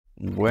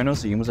Bueno,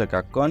 seguimos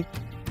acá con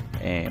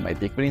My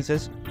Big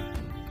Princess.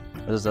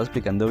 Nos está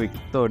explicando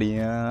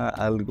Victoria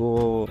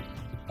algo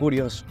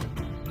curioso.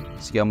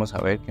 Así que vamos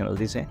a ver qué nos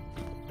dice.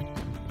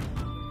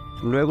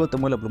 Luego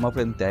tomo la pluma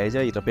frente a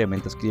ella y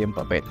rápidamente escribe en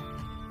papel.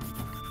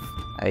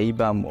 Ahí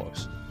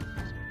vamos.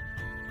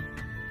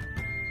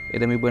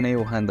 Era muy buena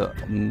dibujando.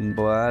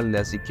 Vale,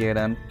 así que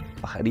eran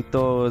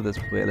pajaritos,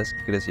 después las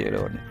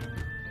crecieron.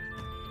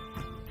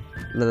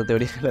 La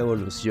teoría de la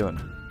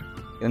evolución.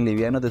 Eran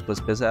livianos,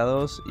 después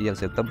pesados, y al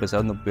ser tan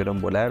pesados no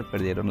pudieron volar,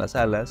 perdieron las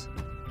alas.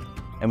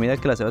 A medida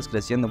que las aves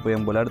crecían no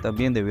podían volar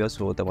también debido a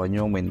su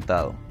tamaño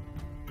aumentado.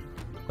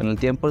 Con el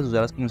tiempo sus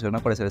alas comenzaron a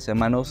parecerse a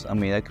manos a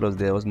medida que los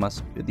dedos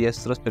más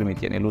diestros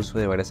permitían el uso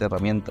de varias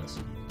herramientas.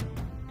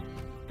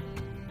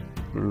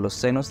 Los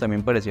senos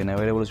también parecían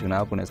haber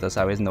evolucionado con estas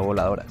aves no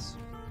voladoras.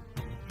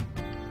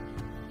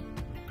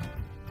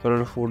 Pero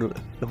el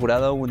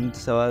jurado aún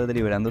estaba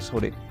deliberando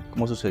sobre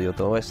cómo sucedió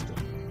todo esto.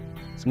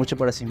 Es mucho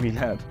para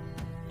asimilar.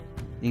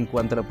 En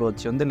cuanto a la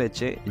producción de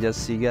leche, ella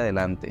sigue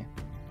adelante.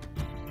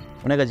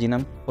 Una gallina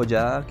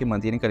empollada que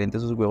mantiene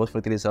calientes sus huevos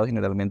fertilizados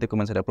generalmente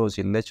comenzará a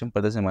producir leche un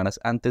par de semanas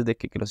antes de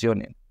que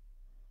eclosionen.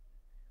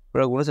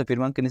 Pero algunos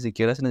afirman que ni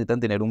siquiera se necesitan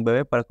tener un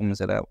bebé para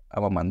comenzar a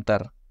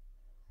amamantar.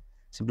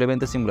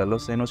 Simplemente estimular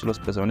los senos y los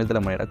pezones de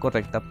la manera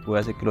correcta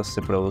puede hacer que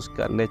se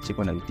produzca leche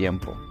con el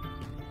tiempo.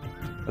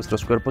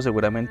 Nuestros cuerpos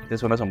seguramente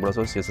son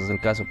asombrosos si ese es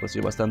el caso, pues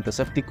soy bastante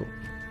escéptico.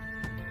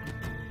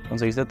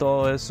 ¿Conseguiste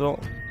todo eso?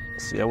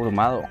 Estoy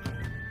abrumado.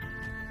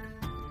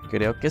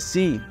 Creo que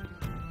sí,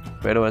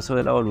 pero eso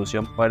de la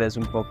evolución parece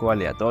un poco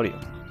aleatorio.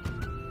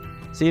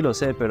 Sí, lo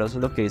sé, pero eso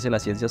es lo que dice la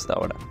ciencia hasta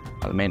ahora.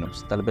 Al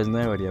menos, tal vez no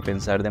debería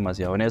pensar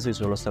demasiado en eso y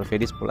solo estar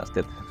feliz por las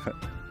tetas.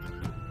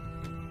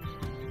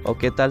 ¿O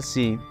qué tal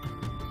si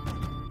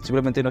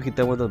simplemente no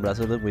agitamos los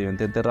brazos lo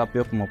suficientemente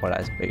rápido como para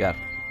despegar?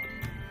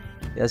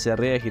 Y hacia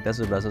arriba agita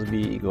sus brazos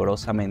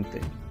vigorosamente.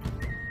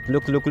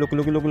 Cluc, cluc, cluc,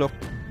 cluc, cluc, cluc.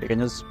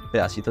 Pequeños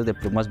pedacitos de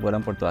plumas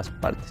vuelan por todas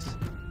partes.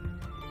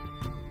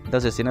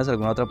 Entonces, ¿tienes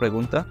alguna otra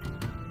pregunta?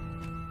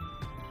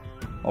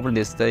 ¿Cómo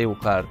aprendiste a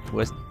dibujar?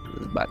 Pues,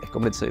 vale, ¿cómo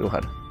aprendiste a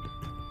dibujar?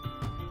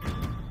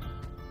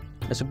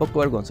 Es un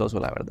poco vergonzoso,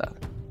 la verdad.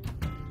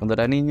 Cuando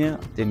era niña,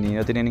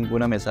 no tenía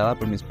ninguna mesada,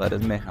 pero mis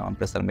padres me dejaban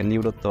prestarme el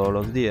libro todos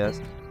los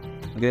días.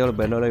 No quería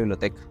volverlo a la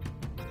biblioteca.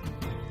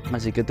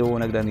 Así que tuve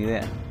una gran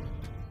idea.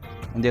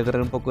 Un día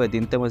agarré un poco de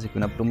tinta, me saqué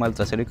una pluma al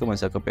trasero y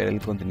comencé a copiar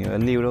el contenido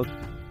del libro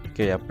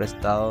que había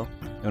prestado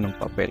en un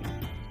papel.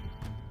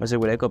 Me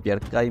aseguré de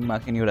copiar cada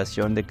imagen y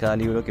oración de cada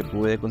libro que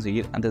pude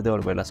conseguir antes de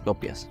devolver las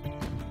copias,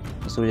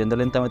 construyendo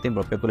lentamente mi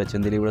propia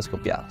colección de libros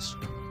copiados.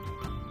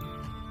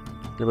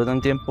 Después de un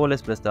tiempo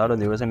les prestaba los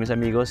libros a mis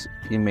amigos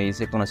y me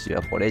hice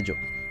conocida por ello.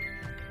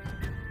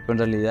 Pero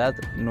en realidad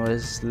no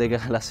es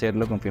legal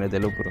hacerlo con fines de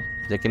lucro,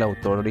 ya que el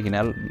autor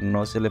original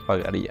no se le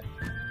pagaría.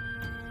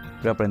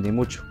 Pero aprendí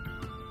mucho.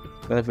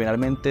 Cuando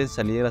finalmente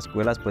salí de la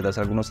escuela después de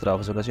hacer algunos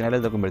trabajos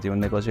ocasionales, lo convertí en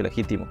un negocio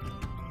legítimo.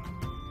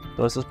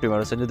 Todos estos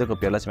primeros años de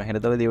copiar las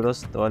imágenes de los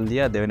libros todo el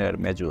día deben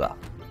haberme ayudado.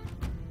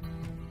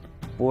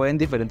 ¿Pueden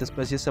diferentes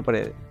especies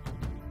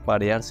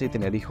aparearse y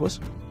tener hijos?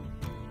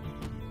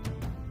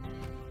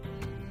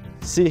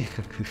 Sí,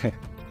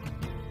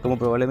 como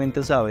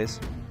probablemente sabes,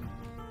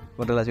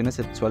 con relaciones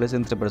sexuales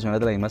entre personas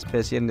de la misma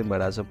especie el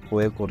embarazo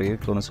puede ocurrir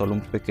con solo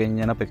una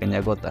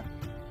pequeña gota,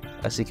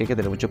 así que hay que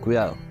tener mucho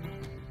cuidado.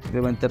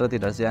 Simplemente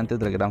retirarse antes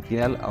del gran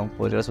final aún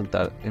podría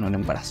resultar en un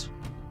embarazo.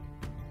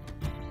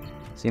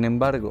 Sin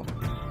embargo,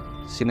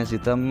 si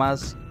necesitan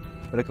más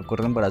para que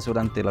ocurra un embarazo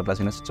durante las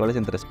relaciones sexuales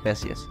entre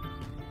especies,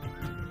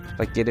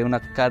 requiere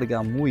una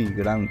carga muy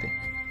grande,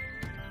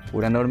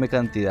 una enorme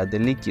cantidad de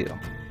líquido.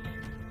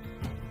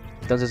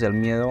 Entonces el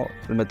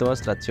método de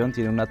extracción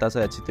tiene una tasa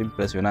de éxito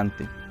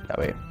impresionante, ya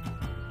veo.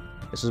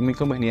 Eso es muy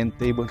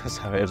conveniente y bueno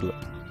saberlo.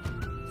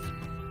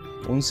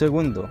 Un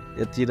segundo,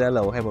 ya tira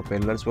la hoja de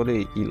papel al suelo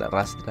y la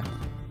arrastra.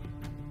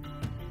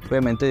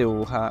 Obviamente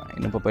dibuja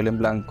en un papel en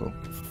blanco.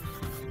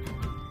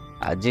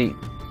 Allí.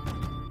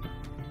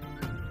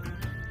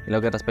 En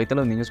lo que respecta a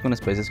los niños con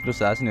especies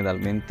cruzadas,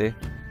 generalmente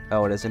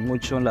favorecen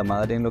mucho a la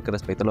madre en lo que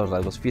respecta a los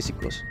rasgos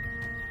físicos.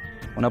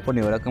 Una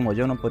ponedora como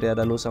yo no podría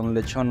dar a luz a un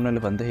lechón o un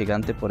elefante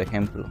gigante, por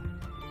ejemplo.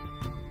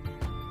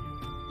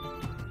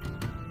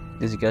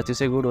 Ni siquiera estoy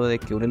seguro de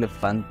que es un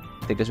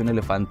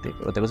elefante,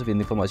 pero tengo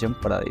suficiente información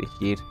para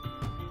dirigir.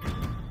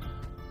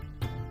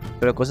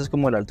 Pero cosas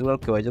como la altura, el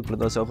cabello, color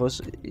de los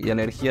ojos y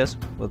alergias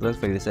pueden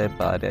transferirse del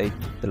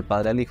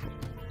padre al hijo.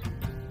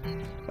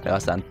 Es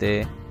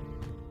bastante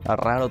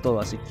raro todo,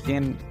 así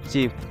que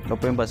sí, no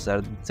pueden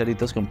pasar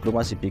cerditos con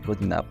plumas y picos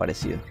ni nada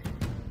parecido.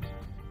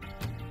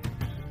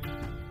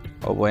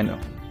 O bueno,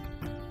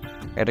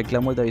 hay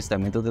reclamos de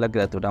avistamientos de la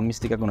criatura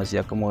mística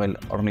conocida como el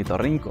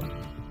ornitorrinco,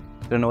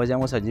 pero no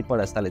vayamos allí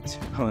para esta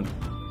lección.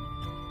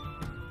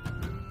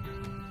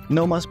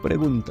 No más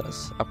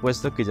preguntas,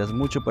 apuesto que ya es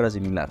mucho para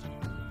asimilar.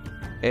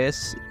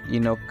 Y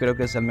no creo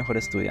que sea el mejor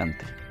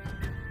estudiante.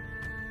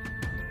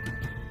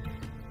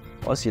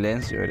 Oh,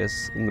 silencio,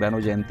 eres un gran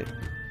oyente.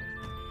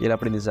 Y el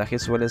aprendizaje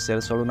suele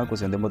ser solo una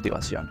cuestión de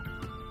motivación.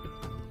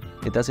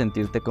 Necesitas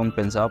sentirte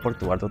compensado por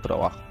tu arduo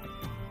trabajo.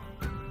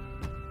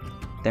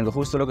 Tengo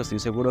justo lo que estoy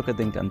seguro que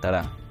te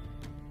encantará.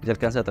 Y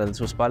alcanza atrás de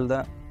su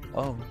espalda.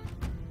 Oh.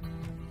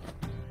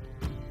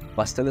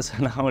 Pastel de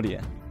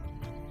zanahoria.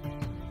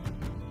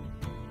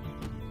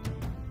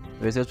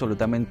 Estoy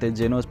absolutamente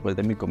lleno después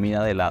de mi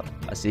comida de helado,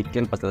 así que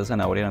el pastel de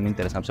zanahoria no me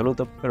interesa en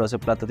absoluto, pero ese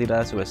plato tira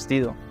de su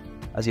vestido,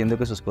 haciendo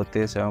que su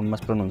escote sea aún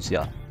más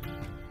pronunciado.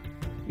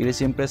 Y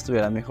siempre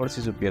estuviera mejor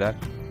si supiera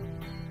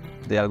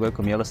de algo de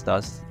comida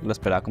lo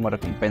esperaba como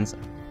recompensa.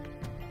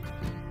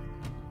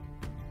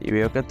 Y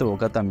veo que tu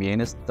boca también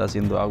está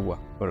haciendo agua,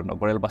 pero no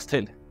por el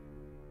pastel.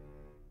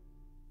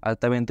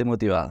 Altamente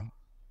motivado.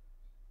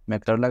 Me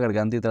aclaro la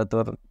garganta y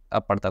trato de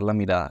apartar la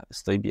mirada.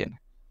 Estoy bien.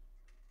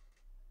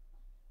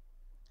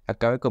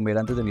 Acabo de comer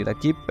antes de venir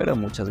aquí, pero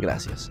muchas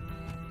gracias.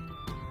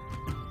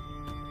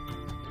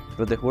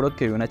 Pero te juro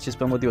que vi una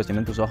chispa de motivación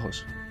en tus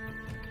ojos.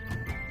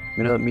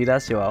 Mira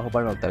hacia abajo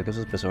para notar que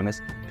sus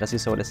pezones casi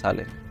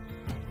sobresalen.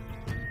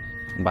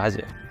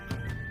 Vaya.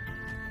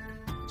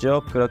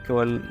 Yo creo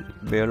que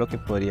veo lo que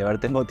podría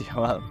haberte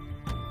motivado.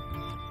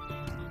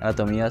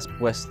 Anatomía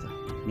expuesta.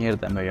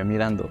 Mierda, me veía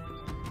mirando.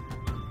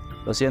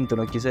 Lo siento,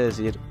 no quise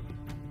decir.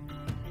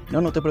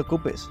 No te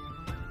preocupes.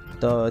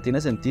 Todo tiene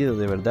sentido,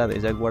 de verdad.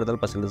 Ella guarda el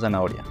pastel de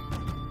zanahoria.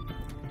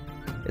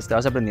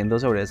 Estabas aprendiendo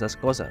sobre esas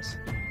cosas.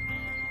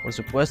 Por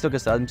supuesto que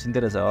estabas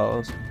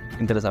interesado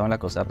en la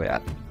cosa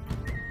real.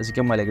 Así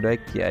que me alegro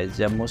de que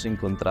hayamos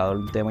encontrado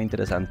un tema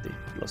interesante.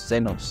 Los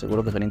senos,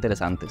 seguro que son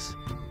interesantes.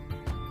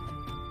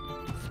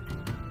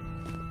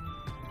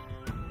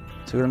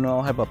 Sobre una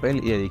hoja de papel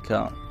y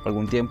dedica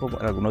algún tiempo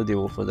a algunos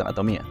dibujos de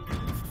anatomía.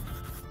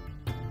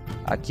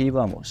 Aquí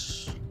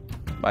vamos.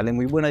 Vale,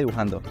 muy buena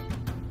dibujando.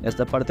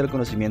 Esta parte del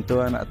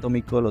conocimiento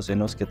anatómico de los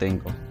senos que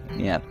tengo.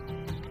 Genial.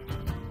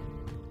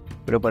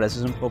 Pero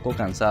pareces un poco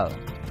cansado.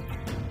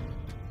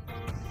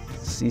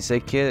 Sí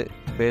sé que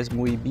ves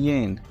muy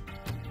bien.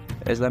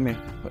 Es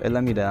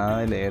la mirada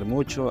de leer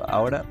mucho.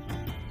 Ahora,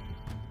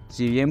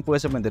 si bien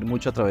puedes aprender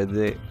mucho a través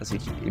de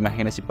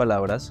imágenes y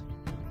palabras,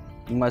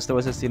 un maestro a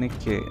veces tiene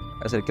que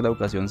hacer que la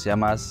educación sea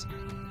más...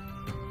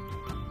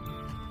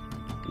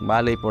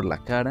 Vale, y por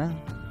la cara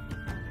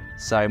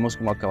sabemos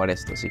cómo acabar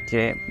esto. Así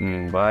que,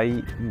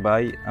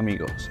 bye,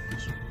 amigos.